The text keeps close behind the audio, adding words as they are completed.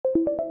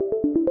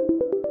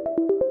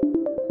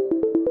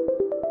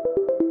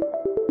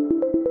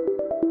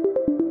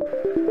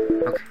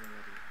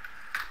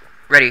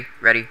Ready,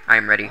 ready. I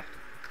am ready.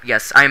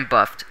 Yes, I am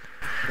buffed.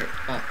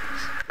 Okay,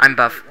 I'm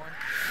buff.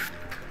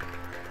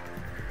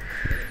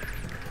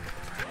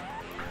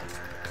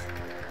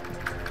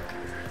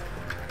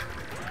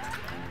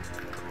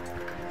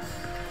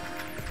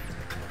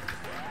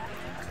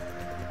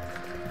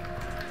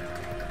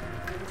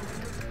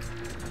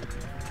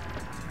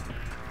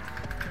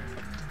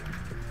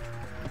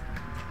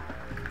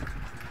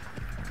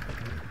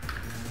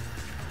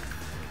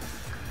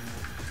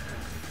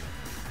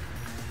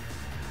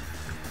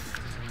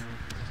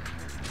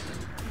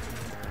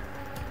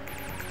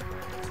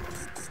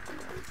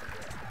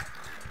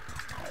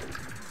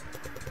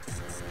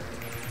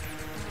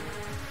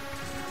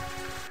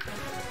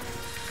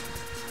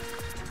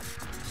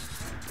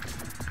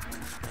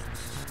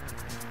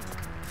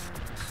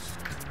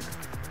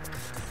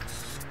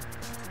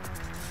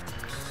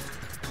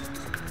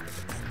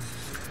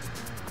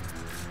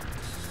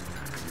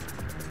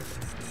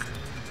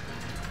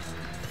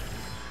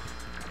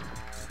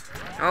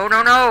 Oh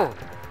no no!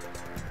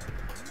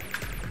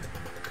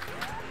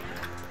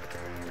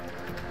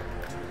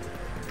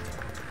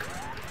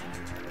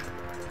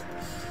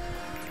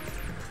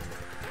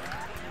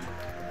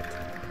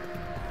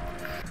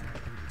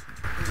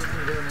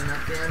 Isn't doing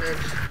enough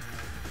damage.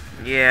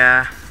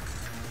 Yeah.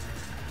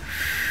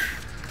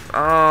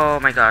 Oh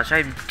my gosh,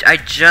 I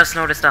just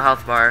noticed a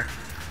health bar.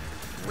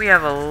 We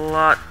have a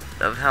lot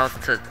of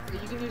health to... You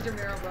can use your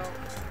marrow bow.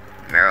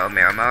 Marrow.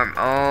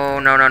 Oh,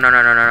 no.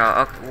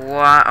 Okay,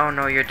 what? Oh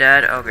no, you're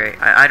dead? Okay,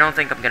 I don't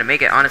think I'm gonna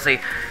make it,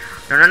 honestly.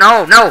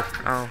 No!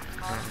 Oh.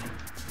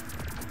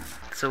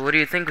 So what do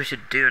you think we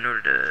should do in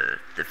order to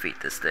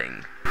defeat this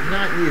thing?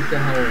 Not use the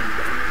hollow.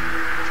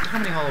 How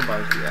many hollow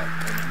bars do you have?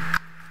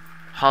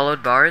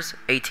 Hollowed bars?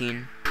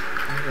 18.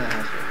 How the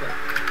house real quick?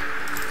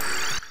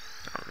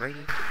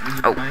 Alrighty.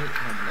 You might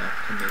have enough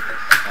to make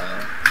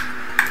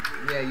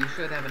this. Yeah, you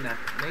should have enough.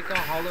 Make a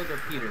hollowed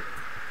repeater.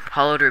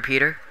 Hollowed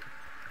repeater?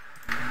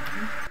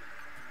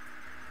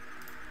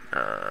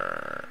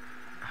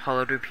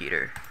 Hollowed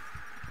repeater.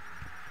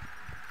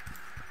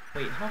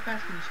 Wait, how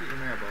fast can you shoot your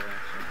marrow bow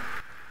actually?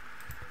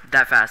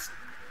 That fast.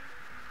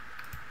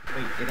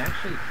 Wait, it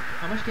actually...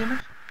 How much damage?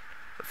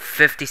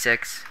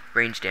 56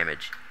 range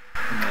damage.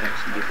 It might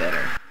actually be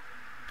better.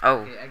 Oh,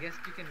 Okay, I guess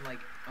you can, like,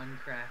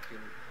 uncraft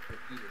your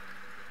repeater.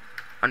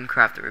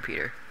 uncraft the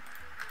repeater.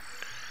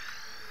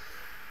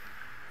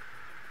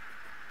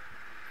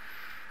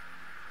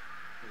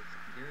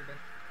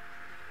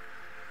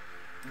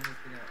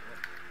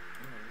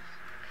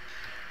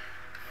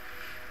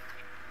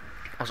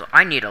 Also,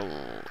 I'm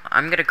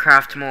gonna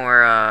craft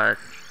more,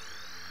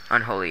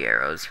 unholy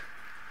arrows.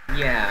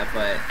 Yeah,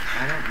 but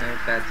I don't know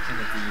if that's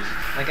gonna be...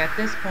 Like, at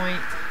this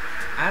point,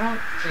 I don't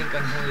think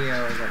unholy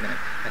arrows are gonna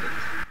cut it.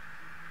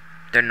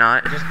 They're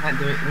not? Just not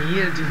do it. We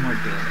need to do more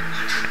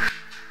damage.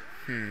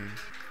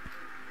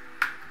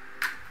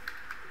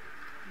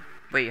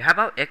 Wait, how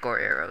about Ichor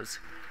arrows?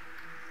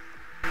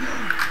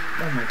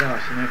 Oh my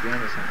gosh, you might be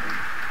onto something.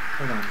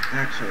 Hold on,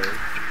 actually,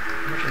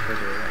 how much of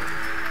those are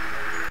like?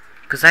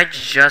 Because I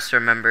just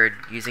remembered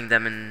using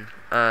them in,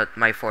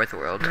 my fourth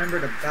world.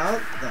 Remembered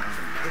about them.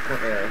 Equal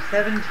arrow.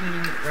 17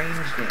 range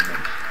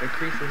damage.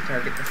 Decreases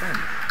target defense.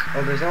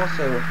 Oh, there's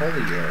also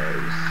holy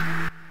arrows.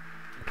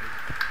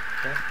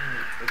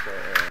 Definitely equal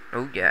arrow.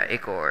 Oh yeah,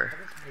 Ichor.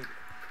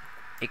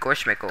 Ichor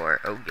Schmichor.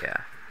 Oh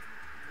yeah.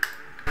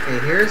 Okay,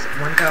 here's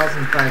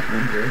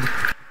 1,500.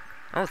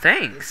 Oh, It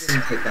thanks.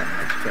 didn't take that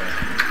much,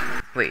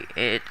 but... Wait,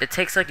 it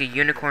takes like a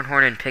unicorn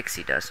horn and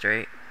pixie dust,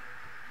 right?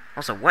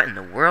 Also, what in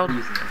the world?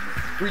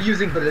 We're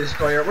using for the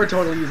destroyer. We're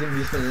totally using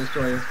these for the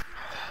destroyer.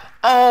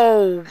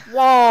 Oh,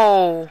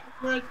 whoa!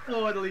 We're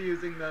totally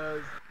using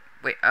those.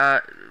 Wait,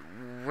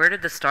 where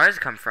did the stars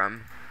come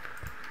from?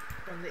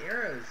 From the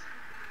arrows.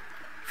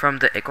 From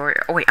the Ichor?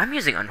 Oh wait, I'm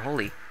using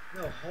unholy.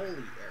 No,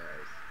 holy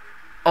arrows.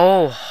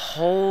 Oh,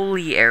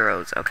 holy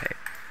arrows. Okay.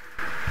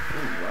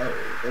 Ooh, whoa,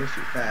 those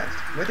shoot fast.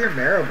 With your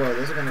marrow bow,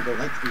 those are gonna go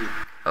light speed.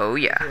 Oh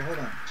yeah. Here, hold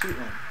on. Shoot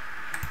one.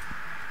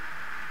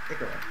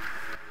 Ichor.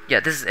 Yeah,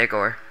 this is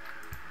Ichor.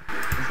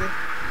 Is it?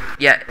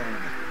 Yeah.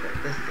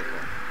 This is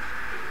Ichor.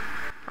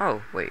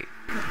 Oh, wait.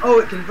 Oh,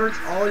 it converts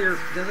all your...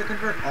 Does it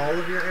convert all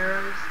of your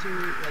arrows to,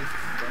 like,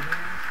 bone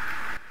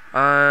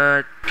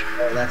arrows?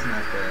 Oh, that's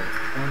not good.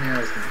 Bone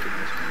arrows can be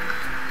destroyed.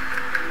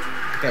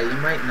 Okay, you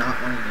might not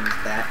want to use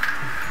that.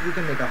 You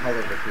can make a hollow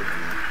repeater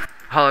now.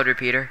 Hollowed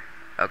repeater?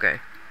 Okay.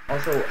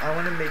 Also, I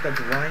want to make a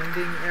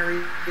grinding area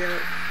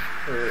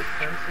for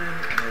Crimson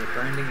and a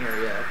grinding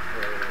area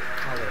for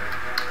Hollow.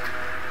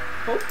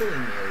 Hopefully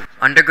maybe.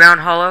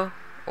 Underground Hollow?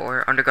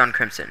 Or Underground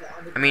Crimson?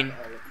 Yeah, I mean...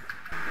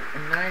 a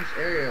nice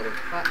area with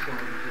platforms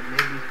and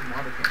maybe some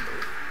water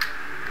candles.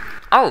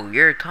 Oh,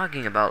 you're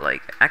talking about,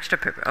 like, extra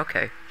paper.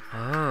 Okay.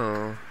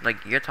 Oh.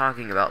 Like, you're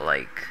talking about,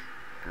 like,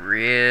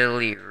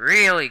 really,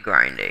 really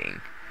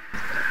grinding.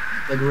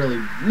 Like really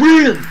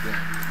grinding.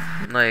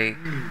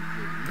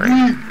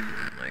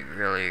 Like,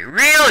 really,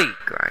 really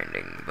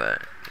grinding,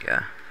 but,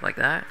 yeah. Like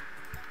that.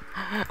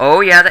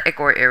 Oh, yeah, the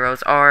Ichor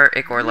arrows are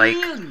Ichor, like...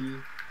 Really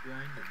grinding.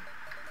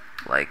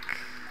 Like...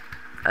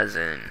 as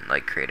in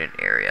like create an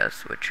area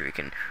which we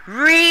can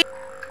read.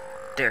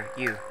 There,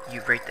 you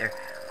right there.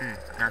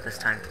 Not this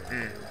time.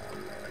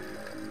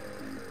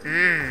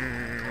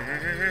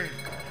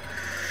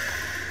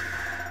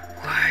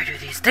 Why do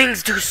these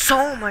things do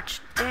so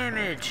much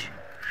damage?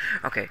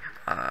 Okay,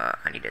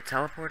 I need a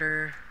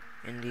teleporter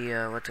in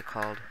the, what's it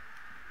called?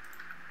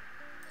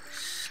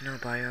 Snow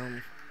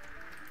biome.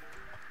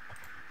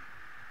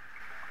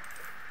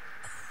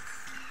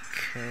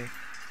 Okay.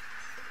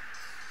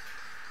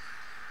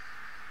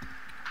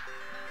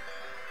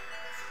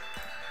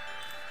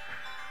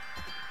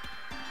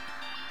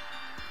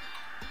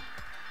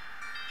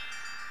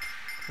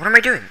 What am I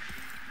doing?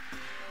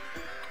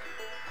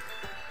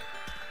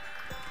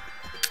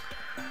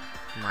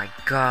 My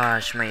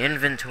gosh, my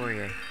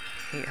inventory. I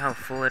hate how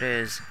full it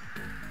is.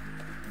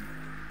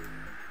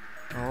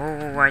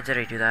 Oh, why did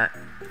I do that?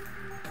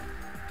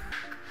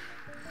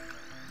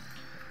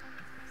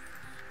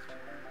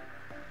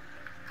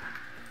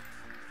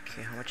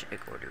 Okay, how much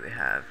ichor do we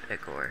have?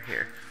 Ichor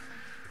here.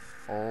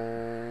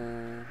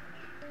 Oh.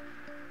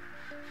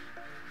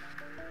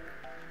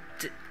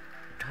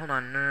 Hold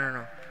on,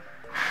 no.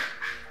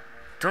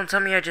 Don't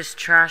tell me I just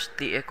trashed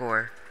the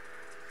ichor.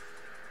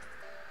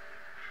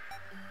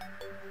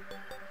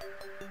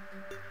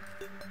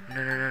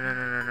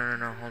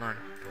 No, hold on.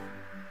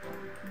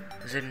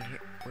 Is it in here?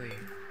 Wait.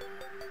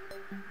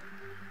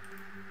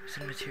 Is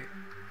it material?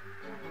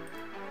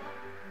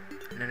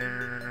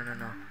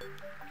 No.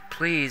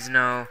 Please,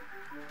 no.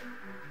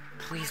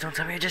 Please don't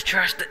tell me I just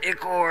trashed the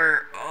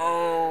ichor.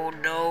 Oh,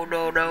 no.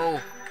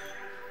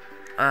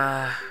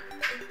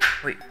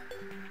 Wait.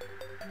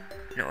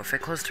 No, if I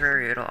close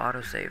Terraria, it'll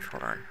autosave.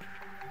 Hold on.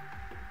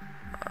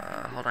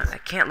 Hold on. I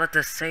can't let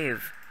this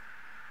save.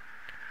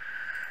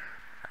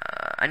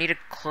 I need to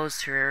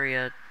close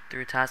Terraria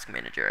through Task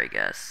Manager, I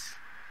guess.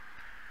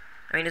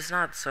 I mean, it's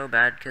not so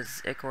bad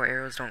because ichor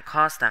arrows don't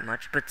cost that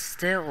much, but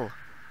still.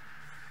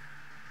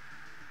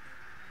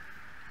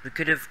 We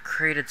could have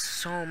created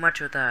so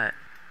much with that.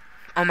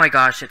 Oh my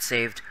gosh, it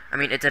saved. I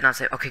mean, it did not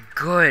save. Okay,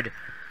 good.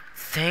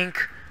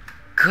 Thank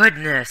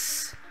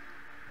goodness.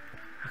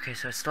 Okay,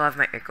 so I still have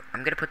my ichor.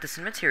 I'm gonna put this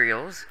in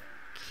materials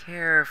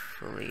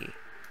carefully.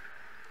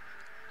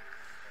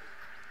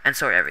 And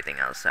sort everything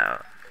else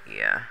out.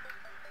 Yeah.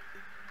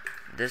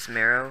 This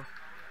marrow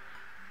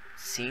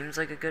seems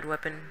like a good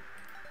weapon,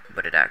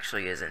 but it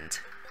actually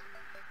isn't.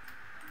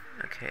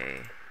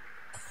 Okay.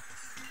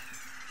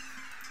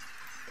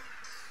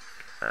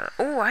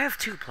 Oh, I have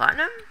 2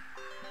 platinum?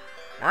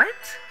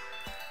 What?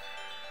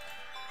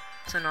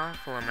 It's an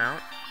awful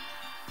amount.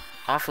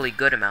 Awfully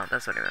good amount,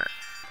 that's what I meant.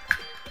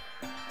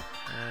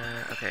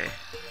 Okay.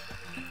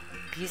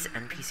 These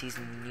NPCs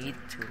need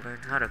to learn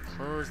how to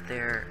close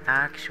their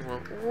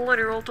actual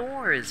literal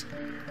doors.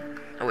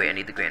 Oh wait, I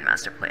need the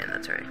Grandmaster plan,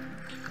 that's right.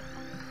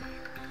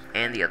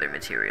 And the other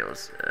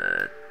materials.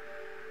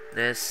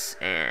 This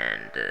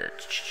and...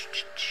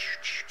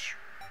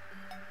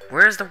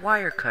 Where's the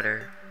wire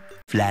cutter?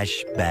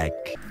 Flashback.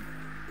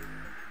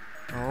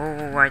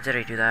 Oh, why did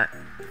I do that?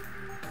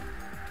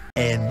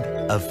 End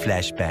of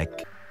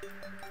flashback.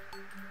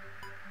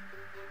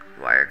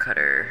 Wire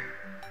cutter.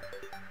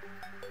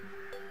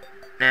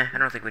 Nah, I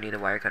don't think we need the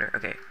wire cutter.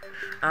 Okay.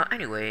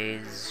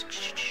 Anyways,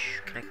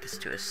 connect this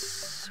to a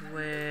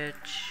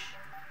switch.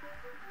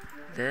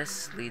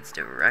 This leads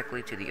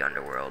directly to the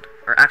underworld.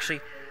 Or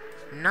actually,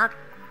 not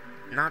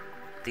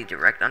the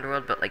direct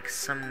underworld, but like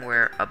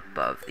somewhere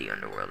above the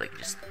underworld. Like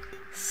just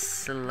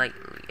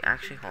slightly.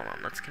 Actually, hold on.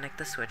 Let's connect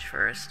the switch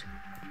first.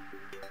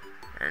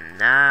 And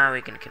now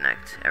we can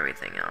connect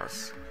everything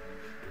else.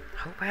 I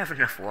hope I have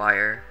enough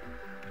wire.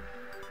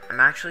 I'm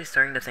actually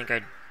starting to think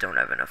I don't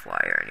have enough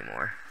wire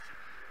anymore.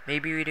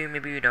 Maybe we do,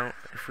 maybe we don't.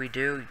 If we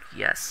do,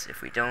 yes.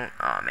 If we don't,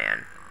 oh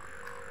man.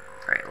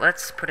 Alright,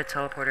 let's put a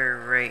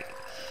teleporter right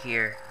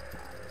here.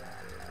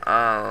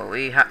 Oh,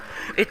 we have...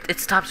 It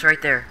stops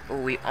right there.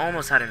 Oh, we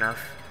almost had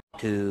enough.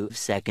 2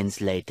 seconds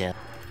later.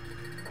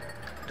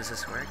 Does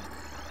this work?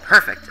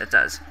 Perfect, it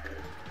does.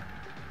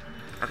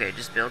 Okay,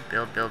 just build.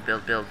 There.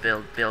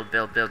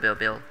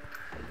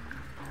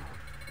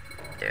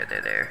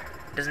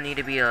 It doesn't need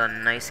to be a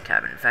nice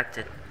cabin. In fact,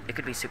 it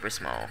could be super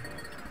small.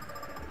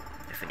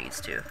 If it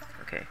needs to.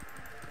 Okay.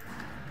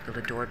 Build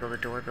a door.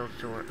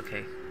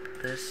 Okay.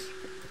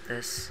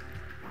 This,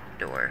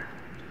 door.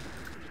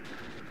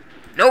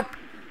 Nope!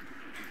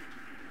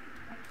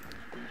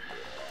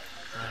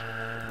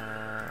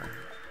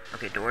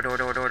 Okay, door.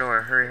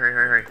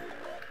 Hurry.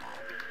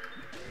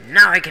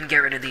 Now I can get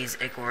rid of these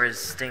ichor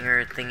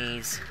stinger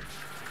thingies.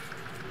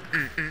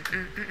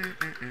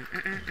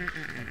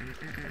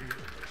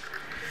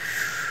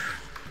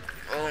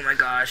 Oh my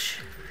gosh.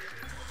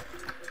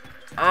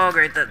 Oh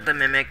great, the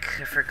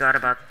mimic. I forgot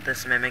about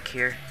this mimic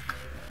here.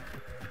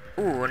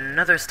 Ooh,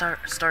 another star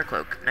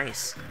cloak.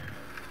 Nice.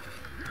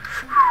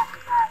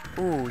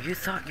 Ooh, you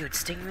thought you'd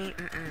sting me?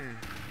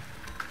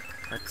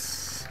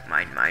 Let's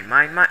mine.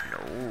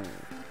 No.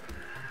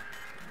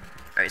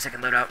 Alright,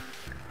 second loadout.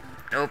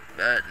 Nope,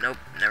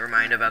 never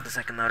mind about the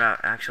second loadout,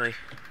 actually.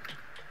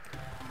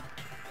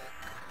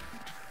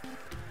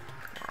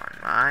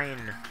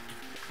 fine.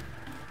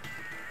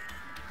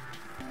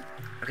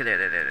 Okay,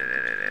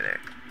 there.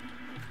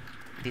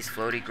 These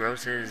floaty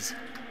grosses,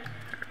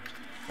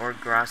 or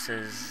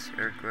grosses,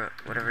 or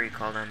whatever you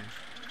call them.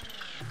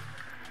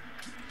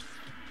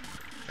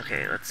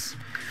 Okay, let's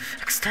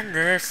extend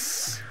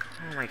this.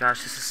 Oh my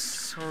gosh, this is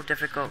so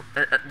difficult.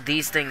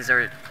 These things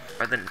are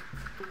the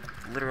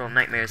literal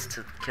nightmares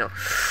to kill.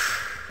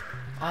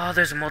 Oh,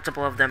 there's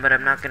multiple of them, but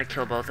I'm not gonna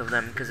kill both of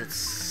them because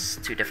it's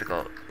too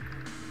difficult.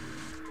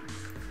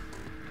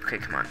 Okay,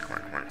 come on.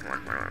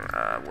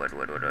 Wood.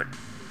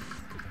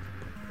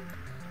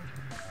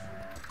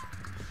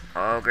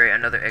 Oh, great,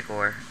 another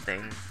ichor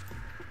thing.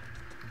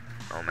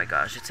 Oh my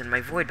gosh, it's in my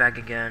void bag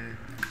again.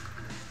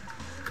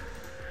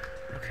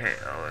 Okay,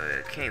 oh,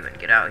 I can't even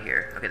get out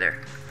here. Okay,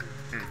 there.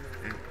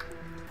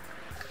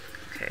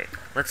 Okay,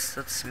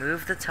 let's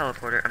move the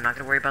teleporter. I'm not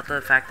gonna worry about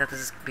the fact that this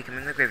is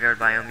becoming the graveyard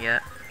biome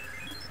yet.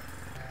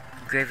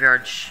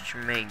 Graveyard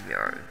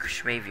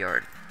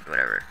schmaveyard,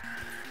 whatever.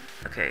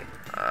 Okay,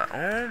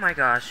 oh my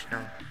gosh,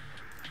 no.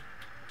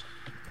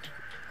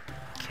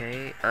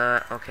 Okay,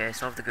 okay, I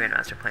still have the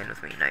Grandmaster playing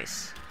with me,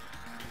 nice.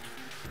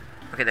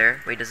 Okay,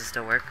 there, wait, does it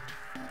still work?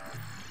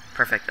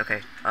 Perfect,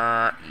 okay,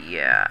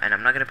 yeah, and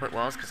I'm not gonna put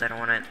walls because I don't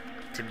want it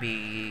to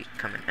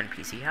become an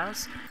NPC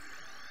house.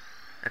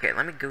 Okay,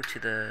 let me go to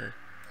the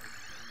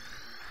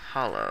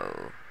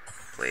hollow.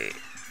 Wait.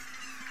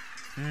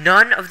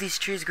 None of these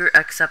trees grew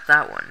except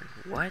that one.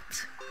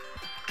 What?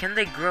 Can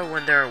they grow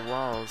when there are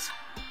walls?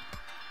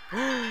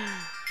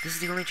 This is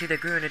the only tree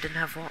that grew and it didn't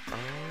have walls. Oh,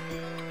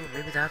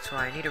 maybe that's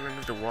why. I need to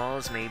remove the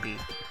walls, maybe.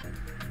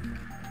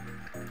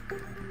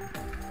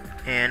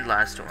 And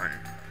last one.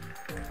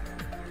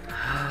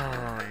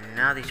 Oh,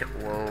 now these are...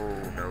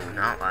 Whoa, no,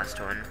 not last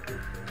one.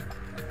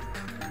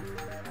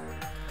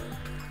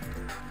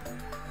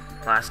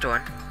 Last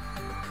one.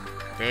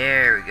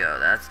 There we go,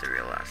 that's the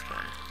real last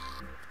one.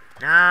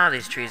 Now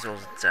these trees will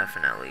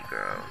definitely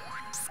grow.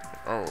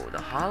 Oh,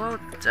 the hollow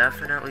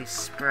definitely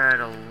spread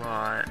a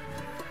lot.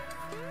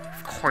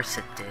 Of course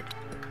it did.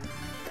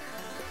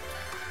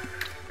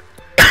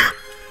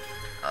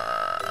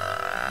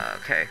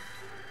 Okay.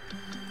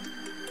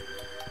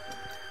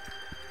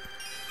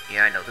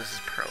 Yeah, I know this is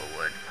pearl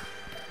wood.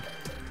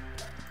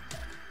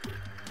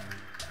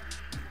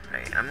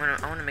 Right,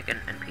 I want to make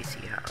an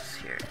NPC house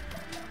here.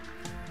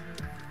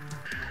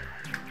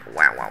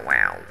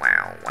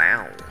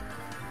 Wow.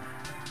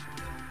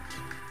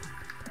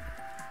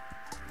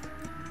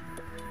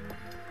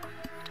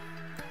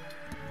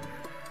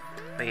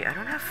 Wait, I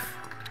don't have...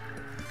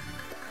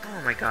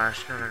 Oh my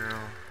gosh, no.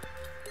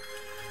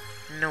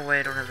 No way,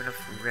 I don't have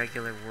enough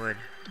regular wood.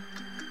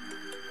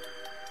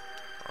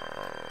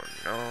 Oh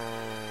no.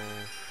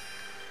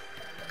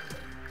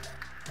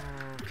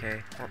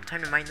 Okay, well,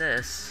 time to mine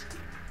this.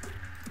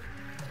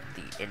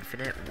 The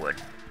infinite wood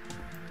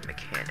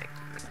mechanism.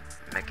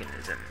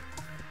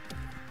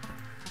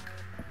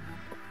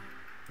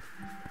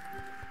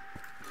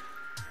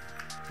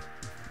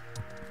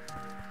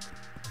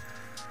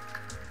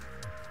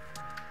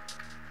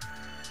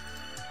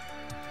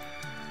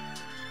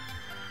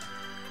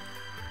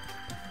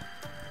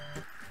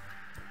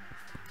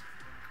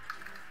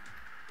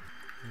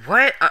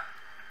 What?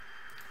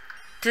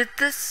 Did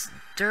this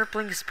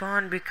derpling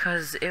spawn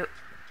because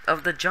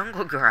of the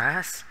jungle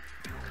grass?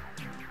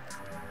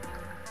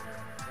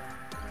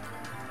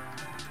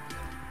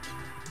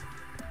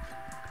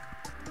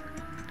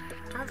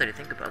 Now that I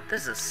think about it,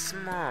 this is a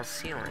small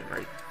ceiling,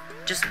 like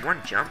just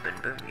one jump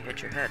and boom, you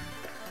hit your head.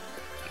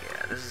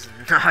 Yeah, this is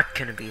not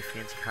gonna be a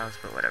fancy house,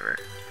 but whatever.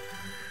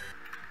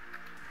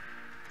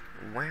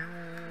 Wow.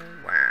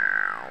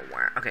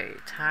 Okay,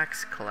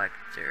 tax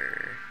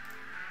collector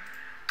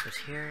was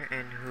here,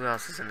 and who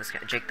else is in this guy?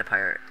 Jake the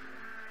pirate.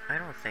 I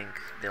don't think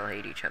they'll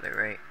hate each other,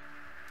 right?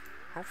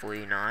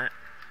 Hopefully not.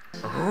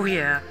 Oh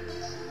yeah,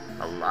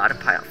 a lot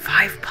of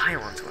 5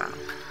 pylons. Wow.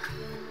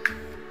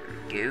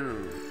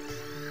 Go.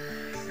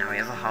 Now we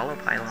have a hollow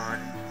pylon.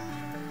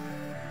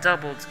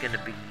 Doubled's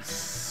gonna be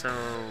so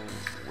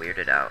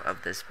weirded out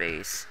of this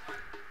base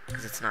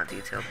because it's not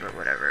detailed, but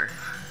whatever.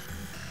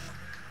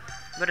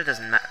 But it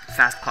doesn't matter.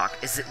 Fast clock.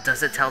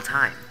 Does it tell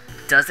time?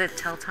 Does it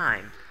tell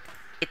time?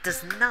 It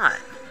does not.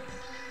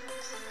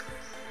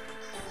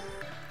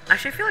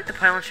 Actually, I feel like the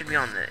pylon should be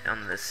on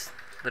this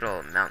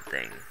little mount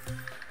thing,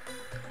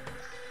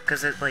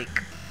 because it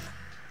like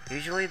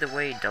usually the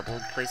way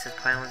doubled places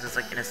pylons is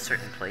like in a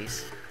certain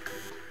place.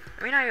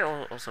 I mean, I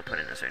also put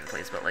it in a certain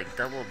place, but like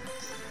doubled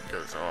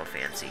goes all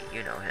fancy.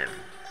 You know him.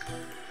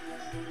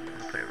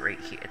 I'll put it right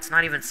here. It's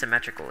not even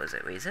symmetrical, is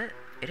it? Wait, is it?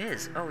 It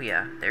is. Oh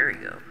yeah, there we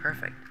go.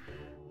 Perfect.